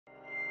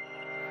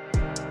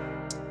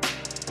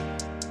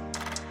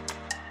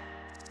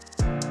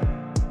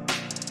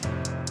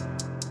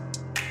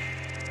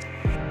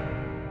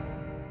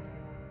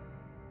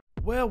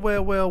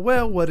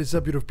Well, what is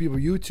up, beautiful people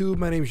YouTube?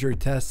 My name is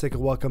Jerutastic,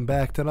 and welcome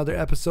back to another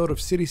episode of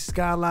Cities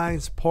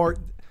Skylines part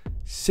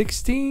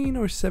 16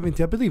 or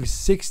 17. I believe it's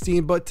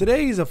 16, but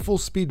today is a full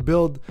speed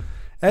build.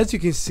 As you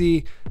can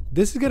see,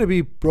 this is going to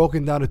be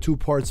broken down to two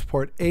parts,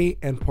 part A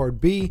and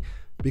part B,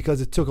 because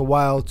it took a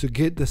while to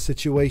get the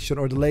situation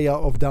or the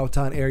layout of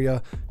downtown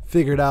area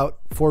figured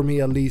out, for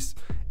me at least.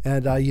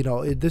 And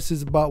this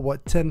is about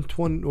what,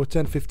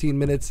 10-15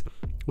 minutes.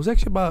 It was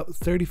actually about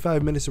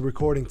 35 minutes of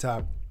recording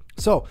time.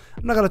 So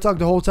I'm not going to talk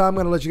the whole time. I'm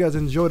going to let you guys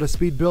enjoy the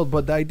speed build,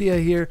 but the idea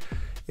here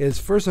is,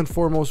 first and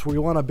foremost, we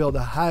want to build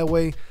a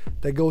highway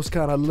that goes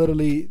kind of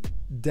literally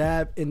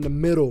dab in the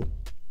middle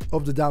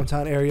of the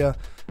downtown area,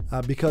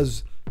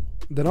 because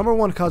the number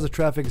one cause of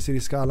traffic in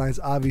Cities Skylines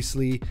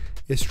obviously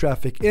is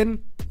traffic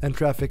in and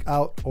traffic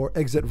out, or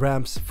exit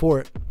ramps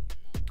for it.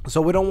 So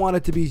we don't want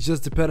it to be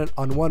just dependent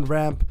on one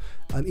ramp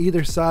on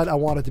either side. I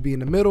want it to be in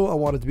the middle, I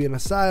want it to be on the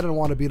side, and I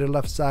want it to be the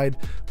left side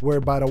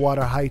whereby the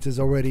water height is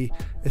already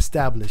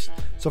established.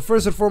 So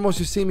first and foremost,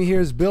 you see me here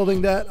is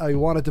building that. I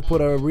wanted to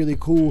put a really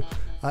cool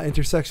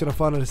intersection in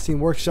front of the scene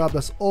workshop.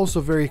 That's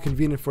also very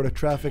convenient for the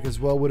traffic as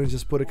well. Wouldn't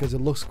just put it because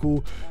it looks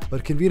cool,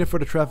 but convenient for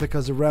the traffic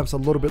because the ramp's a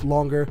little bit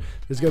longer.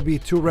 There's going to be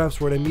two ramps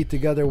where they meet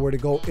together, where they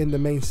go in the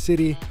main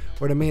city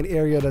or the main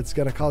area that's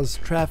going to cause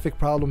traffic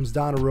problems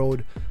down the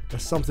road.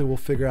 That's something we'll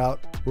figure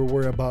out, we'll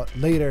worry about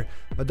later,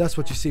 but that's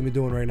what you see me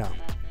doing right now.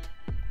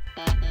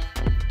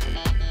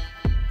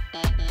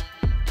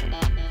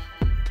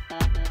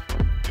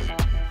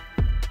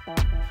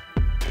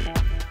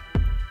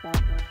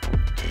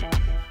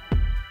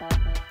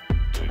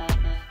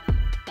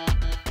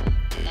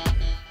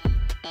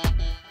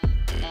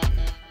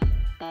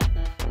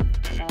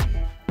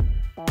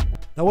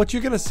 Now what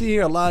you're gonna see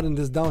here a lot in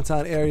this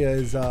downtown area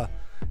is a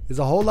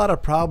whole lot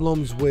of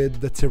problems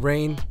with the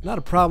terrain.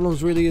 Not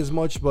problems really as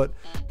much, but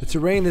the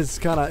terrain is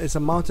it's a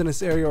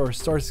mountainous area, or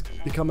starts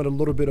becoming a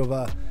little bit of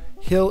a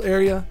hill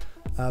area,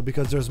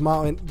 because there's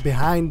mountain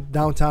behind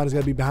downtown. Is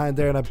gonna be behind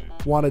there, and I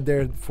wanted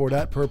there for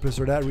that purpose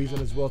or that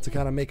reason as well, to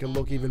kind of make it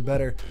look even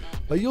better.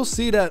 But you'll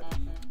see that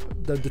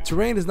the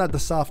terrain is not the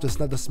softest,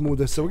 not the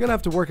smoothest, so we're gonna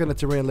have to work on the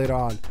terrain later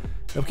on.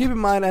 Now keep in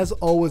mind, as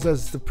always,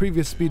 as the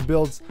previous speed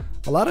builds,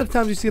 a lot of the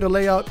times you see the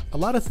layout, a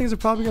lot of things are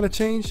probably going to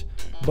change,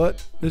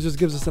 but this just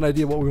gives us an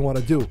idea of what we want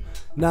to do.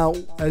 Now,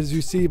 as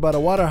you see by the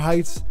water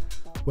heights,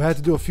 we had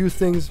to do a few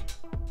things.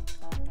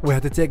 We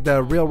had to take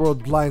the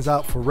railroad lines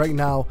out for right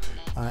now,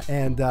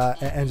 and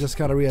just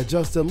kind of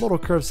readjust a little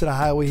curves to the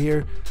highway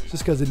here,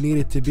 just because it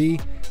needed to be.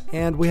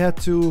 And we had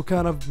to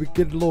kind of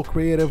get a little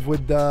creative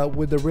with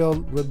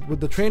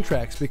the train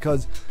tracks,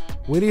 because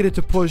we needed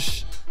to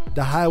push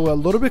the highway a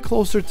little bit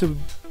closer to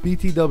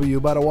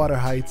BTW by the water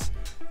heights.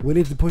 We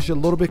need to push it a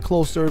little bit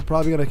closer.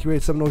 Probably going to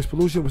create some noise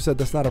pollution. We said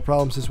that's not a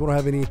problem since we don't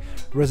have any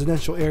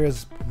residential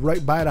areas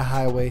right by the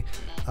highway,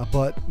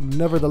 but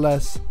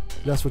nevertheless,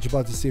 that's what you're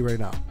about to see right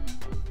now.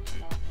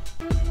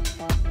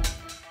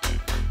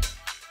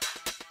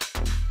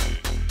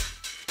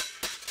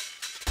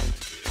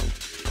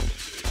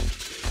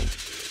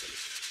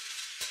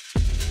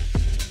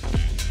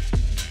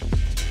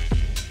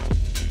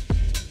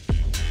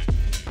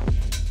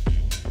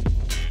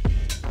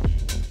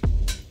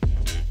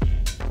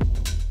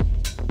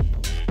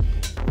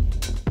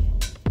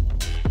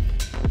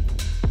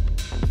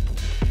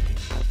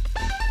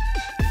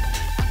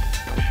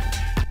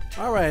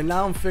 Alright,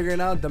 now I'm figuring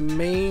out the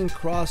main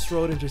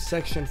crossroad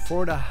intersection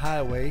for the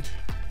highway.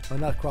 Well,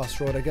 not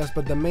crossroad, I guess,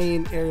 but the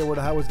main area where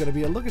the highway is going to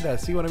be. And look at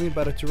that. See what I mean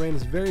by the terrain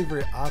is very,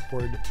 very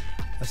awkward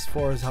as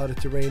far as how the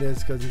terrain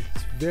is, because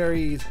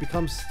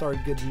start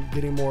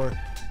getting more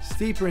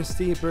steeper and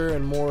steeper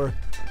and more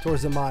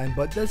towards the mine.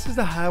 But this is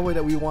the highway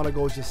that we want to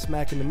go just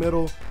smack in the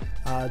middle.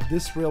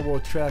 This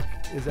railroad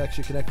track is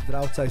actually connected to the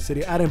outside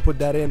city. I didn't put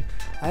that in.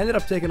 I ended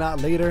up taking it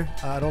out later.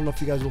 I don't know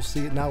if you guys will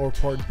see it now, or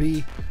part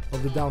B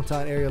of the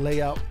downtown area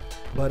layout,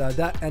 but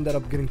that ended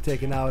up getting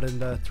taken out, and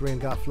the terrain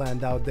got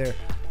flattened out there.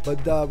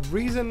 But the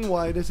reason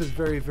why this is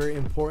very, very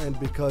important,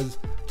 because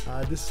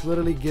this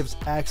literally gives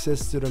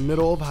access to the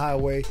middle of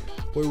highway,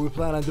 where we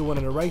plan on doing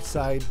on the right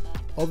side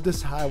of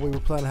this highway. We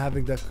plan on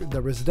having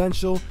the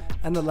residential,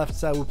 and the left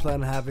side we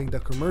plan on having the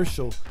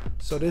commercial.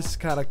 So this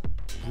kind of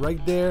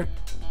right there,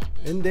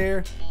 in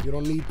there, you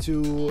don't need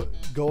to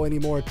go any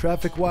more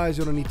traffic wise.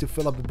 You don't need to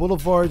fill up the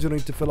boulevards. You don't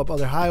need to fill up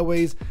other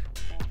highways.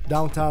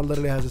 Downtown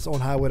literally has its own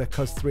highway that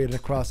cuts straight and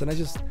across, and I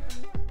just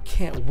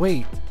can't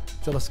wait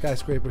till the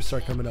skyscrapers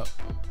start coming up.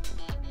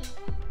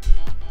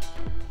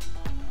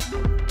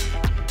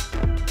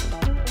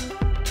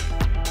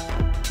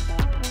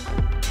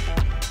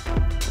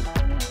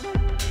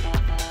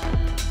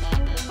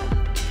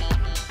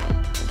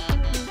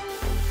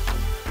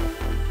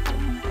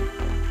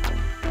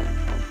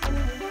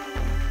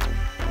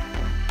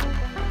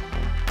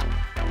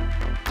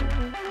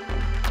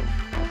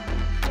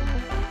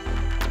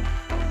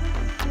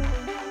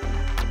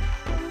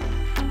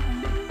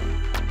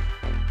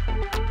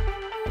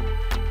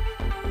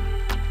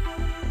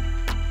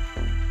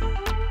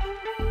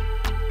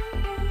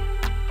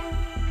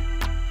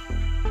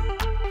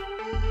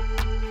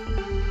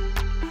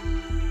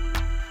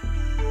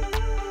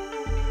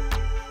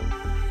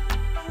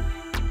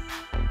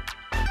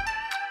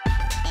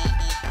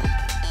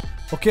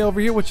 Okay,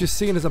 over here what you're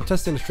seeing is I'm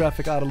testing the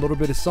traffic out a little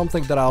bit. It's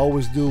something that I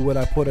always do when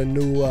I put a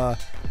new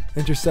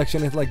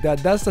intersection in like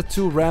that. That's the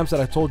 2 ramps that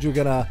I told you are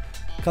gonna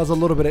cause a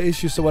little bit of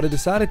issue. So what I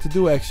decided to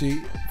do,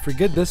 actually,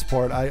 forget this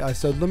part. I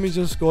said, let me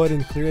just go ahead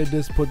and clear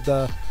this, put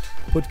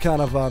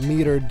kind of a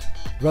metered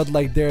red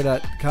light there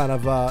that kind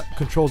of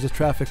controls the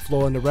traffic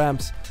flow in the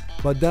ramps.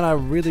 But then I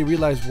really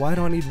realized, why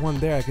do I need one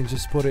there? I can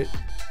just put it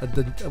at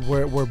the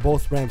where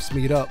both ramps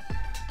meet up.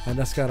 And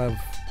that's kind of,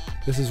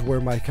 this is where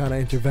my kind of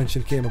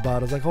intervention came about. I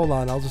was like, hold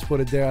on, I'll just put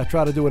it there. I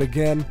try to do it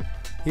again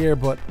here,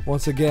 but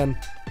once again,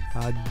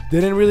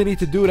 didn't really need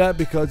to do that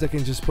because I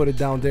can just put it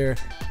down there.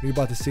 You're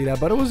about to see that,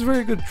 but it was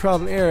very good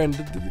trial and error, and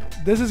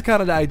this is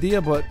kind of the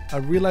idea, but I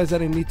realized I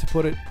didn't need to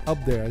put it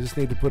up there. I just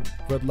need to put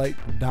red light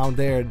down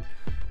there and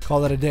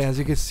call that a day. As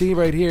you can see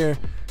right here,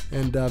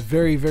 and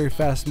very, very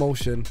fast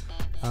motion,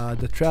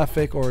 the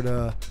traffic or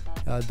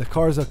the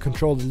cars are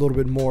controlled a little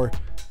bit more,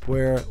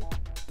 where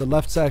the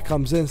left side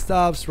comes in,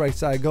 stops, right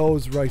side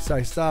goes, right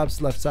side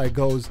stops, left side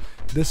goes.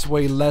 This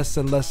way, less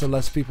and less and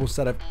less people,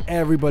 instead of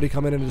everybody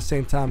coming in at the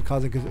same time,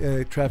 causing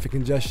traffic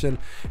congestion.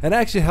 And it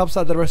actually helps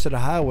out the rest of the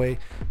highway.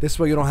 This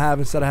way you don't have,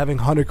 instead of having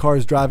 100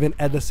 cars driving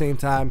at the same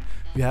time,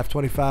 you have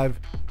 25,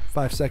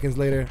 5 seconds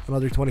later,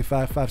 another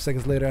 25, 5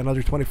 seconds later,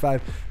 another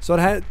 25.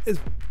 So it's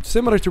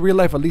similar to real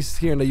life, at least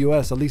here in the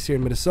US, at least here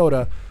in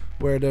Minnesota,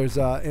 where there's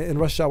in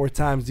rush hour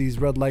times, these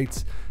red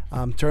lights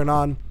turn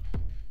on,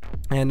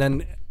 and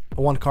then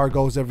one car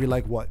goes every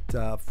like what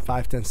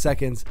 5-10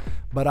 seconds.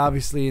 But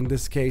obviously in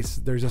this case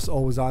they're just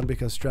always on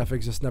because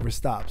traffic just never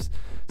stops.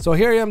 So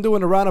here I am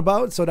doing a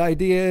roundabout. So the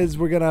idea is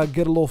we're gonna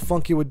get a little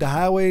funky with the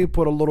highway,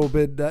 put a little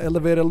bit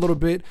elevate it a little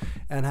bit,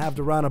 and have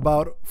the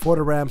roundabout for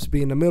the ramps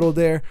be in the middle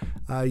there.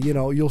 You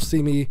know, you'll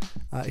see me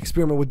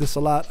experiment with this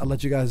a lot. I'll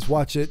let you guys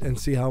watch it and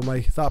see how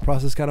my thought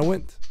process kind of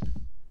went.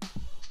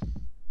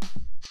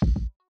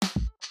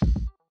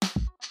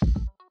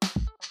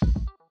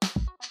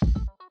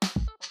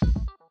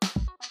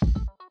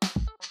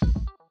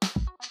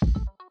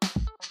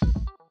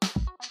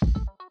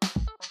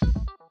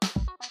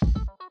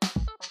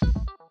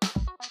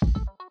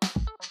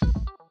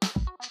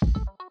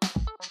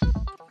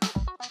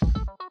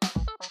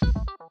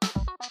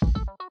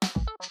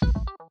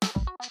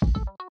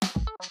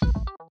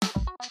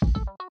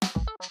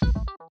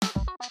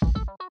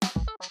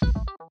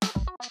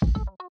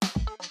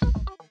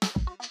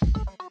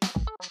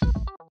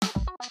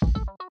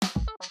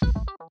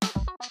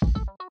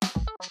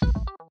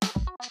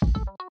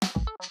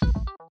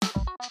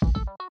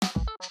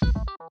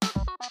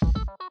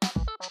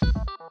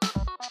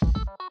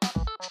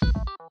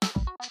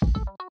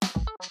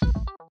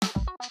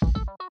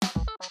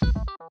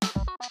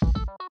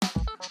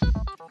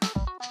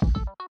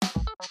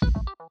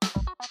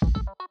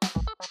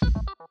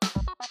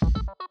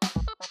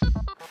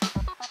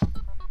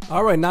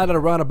 All right, now that a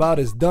roundabout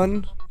is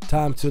done,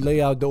 time to lay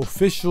out the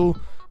official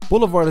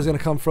boulevard that's going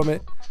to come from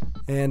it.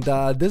 And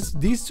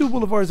these 2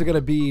 boulevards are going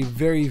to be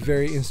very,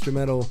 very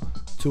instrumental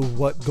to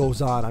what goes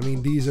on. I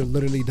mean, these are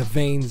literally the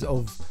veins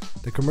of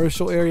the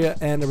commercial area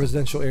and the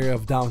residential area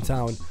of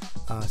downtown.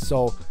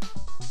 So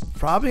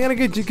probably going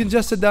to get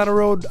congested down the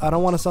road. I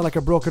don't want to sound like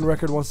a broken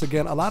record once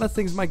again. A lot of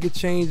things might get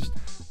changed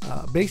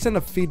based on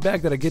the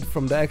feedback that I get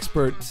from the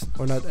experts,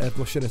 or not,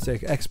 well, shouldn't say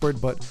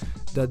expert, but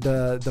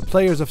the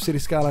players of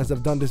Cities Skylines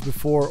have done this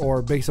before,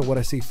 or based on what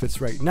I see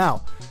fits right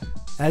now.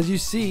 As you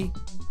see,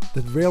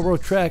 the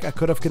railroad track, I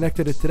could have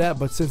connected it to that,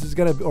 but since it's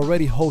gonna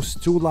already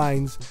host 2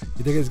 lines,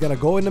 you think it's gonna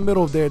go in the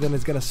middle there, then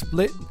it's gonna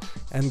split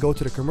and go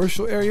to the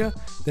commercial area,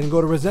 then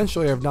go to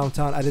residential area of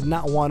downtown. I did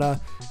not want to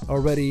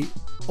already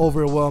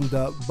overwhelm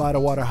the By the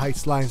Water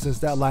Heights line, since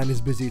that line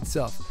is busy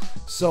itself.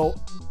 So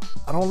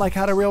I don't like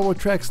how the railroad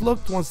tracks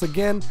looked. Once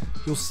again,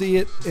 you'll see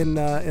it in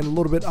a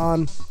little bit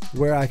on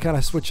where I kind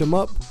of switch them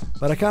up,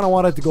 but I kind of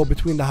wanted to go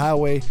between the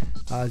highway,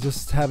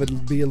 just have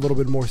it be a little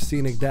bit more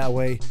scenic that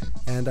way,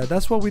 and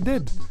that's what we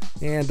did.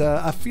 And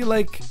I feel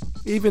like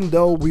even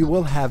though we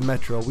will have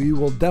metro, we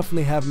will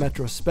definitely have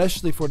metro,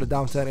 especially for the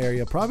downtown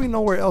area. Probably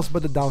nowhere else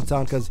but the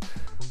downtown, because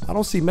I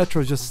don't see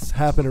metro just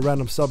happen in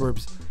random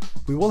suburbs.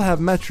 We will have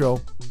metro,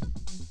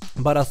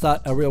 but I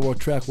thought a railroad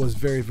track was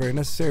very, very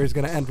necessary. It's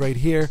going to end right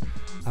here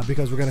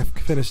because we're going to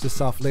finish this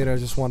off later. I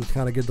just wanted to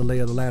kind of get the lay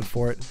of the land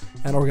for it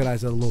and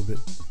organize it a little bit.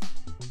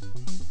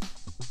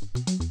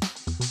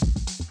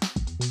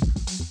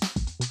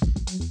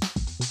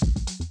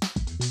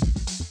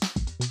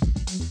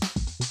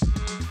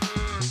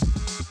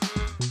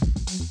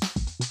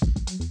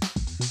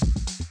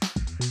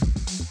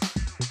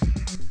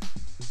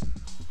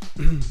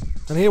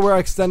 And here we're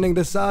extending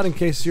this out in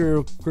case you're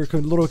a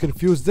little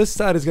confused. This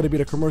side is going to be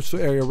the commercial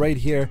area right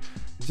here.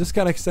 Just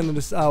kind of extending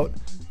this out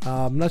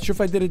I'm not sure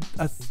if I did it.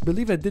 I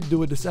believe I did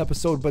do it this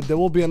episode, but there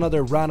will be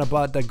another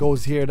roundabout that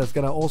goes here that's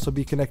gonna also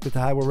be connected to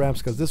highway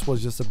ramps, because this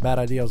was just a bad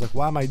idea. I was like,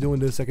 why am I doing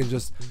this? I can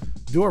just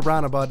do a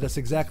roundabout. That's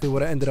exactly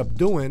what I ended up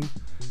doing.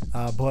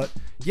 But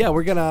yeah,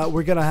 we're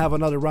gonna have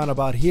another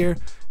roundabout here.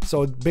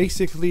 So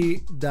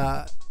basically,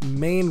 the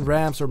main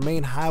ramps or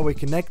main highway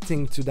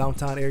connecting to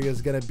downtown area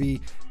is gonna be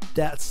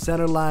that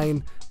center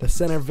line, the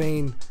center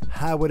vein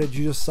highway that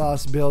you just saw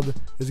us build.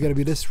 Is gonna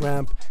be this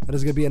ramp, and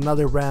there's gonna be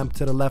another ramp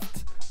to the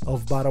left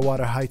of Bottled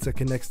Water Heights that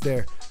connects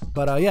there.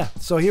 But yeah,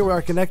 so here we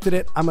are, connected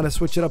it. I'm gonna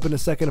switch it up in a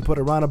second and put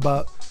a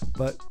roundabout,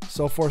 but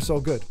so far so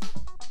good.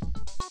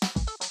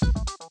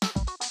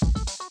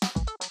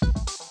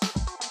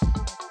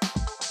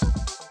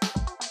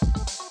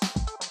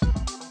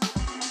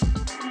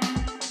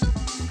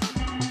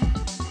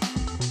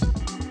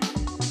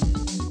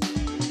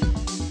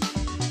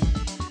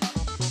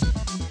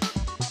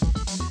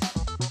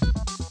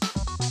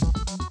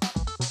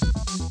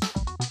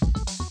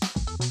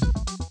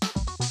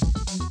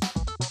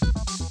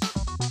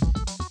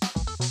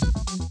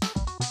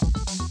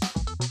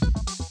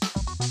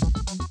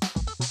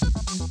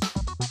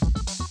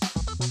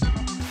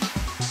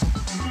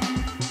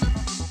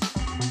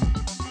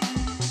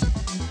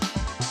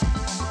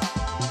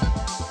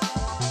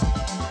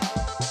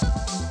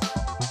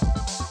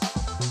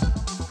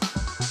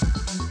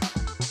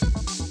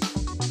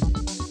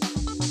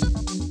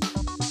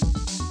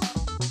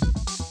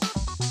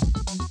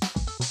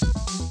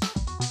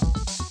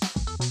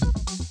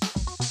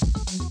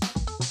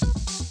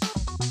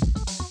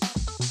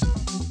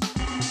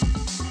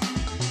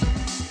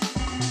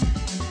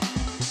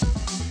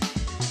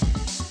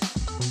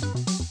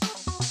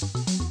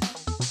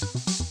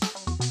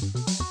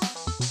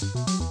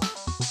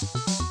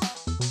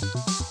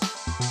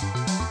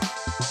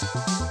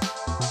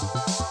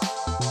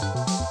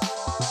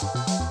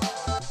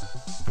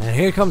 And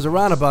here comes a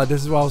roundabout.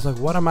 This is why I was like,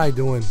 what am I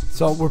doing?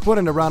 So we're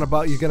putting the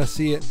roundabout. You're gonna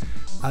see it.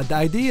 The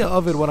idea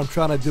of it, what I'm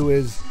trying to do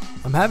is,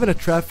 I'm having a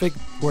traffic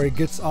where it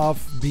gets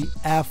off be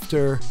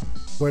after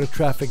where the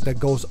traffic that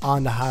goes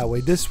on the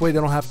highway. This way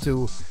they don't have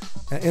to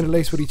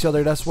interlace with each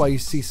other. That's why you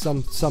see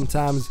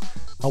sometimes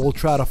I will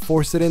try to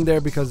force it in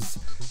there, because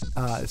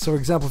so for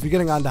example, if you're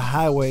getting on the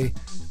highway,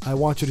 I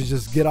want you to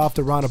just get off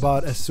the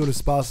roundabout as soon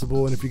as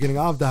possible. And if you're getting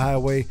off the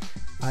highway,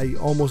 I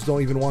almost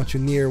don't even want you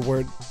near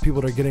where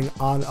people are getting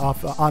on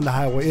the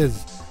highway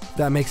is, if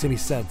that makes any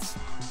sense.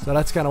 So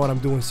that's kind of what I'm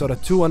doing. So the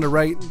two on the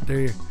right,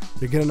 they're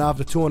getting off.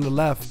 The two on the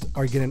left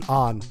are getting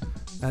on.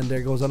 And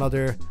there goes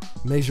another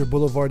major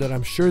boulevard that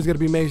I'm sure is going to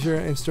be major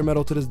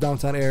instrumental to this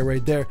downtown area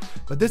right there.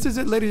 But this is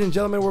it, ladies and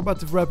gentlemen. We're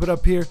about to wrap it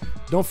up here.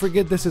 Don't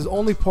forget, this is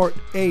only part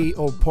A,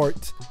 or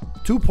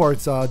two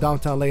parts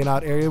downtown laying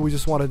out area. We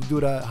just wanted to do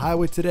the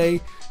highway today,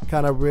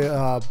 kind of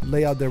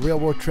lay out the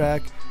railroad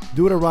track,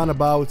 do the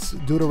roundabouts,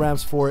 do the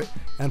ramps for it,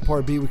 and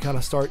part B, we kind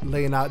of start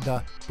laying out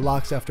the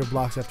blocks after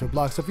blocks after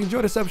blocks. So if you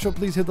enjoyed this episode,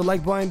 please hit the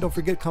like button. Don't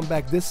forget, come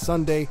back this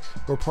Sunday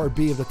where part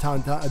B of the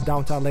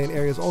downtown lane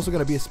area is also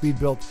going to be a speed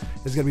build.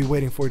 It's going to be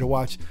waiting for you to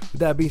watch. With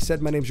that being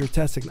said, my name is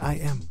Jerutastic, and I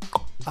am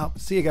out.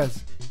 See you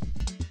guys.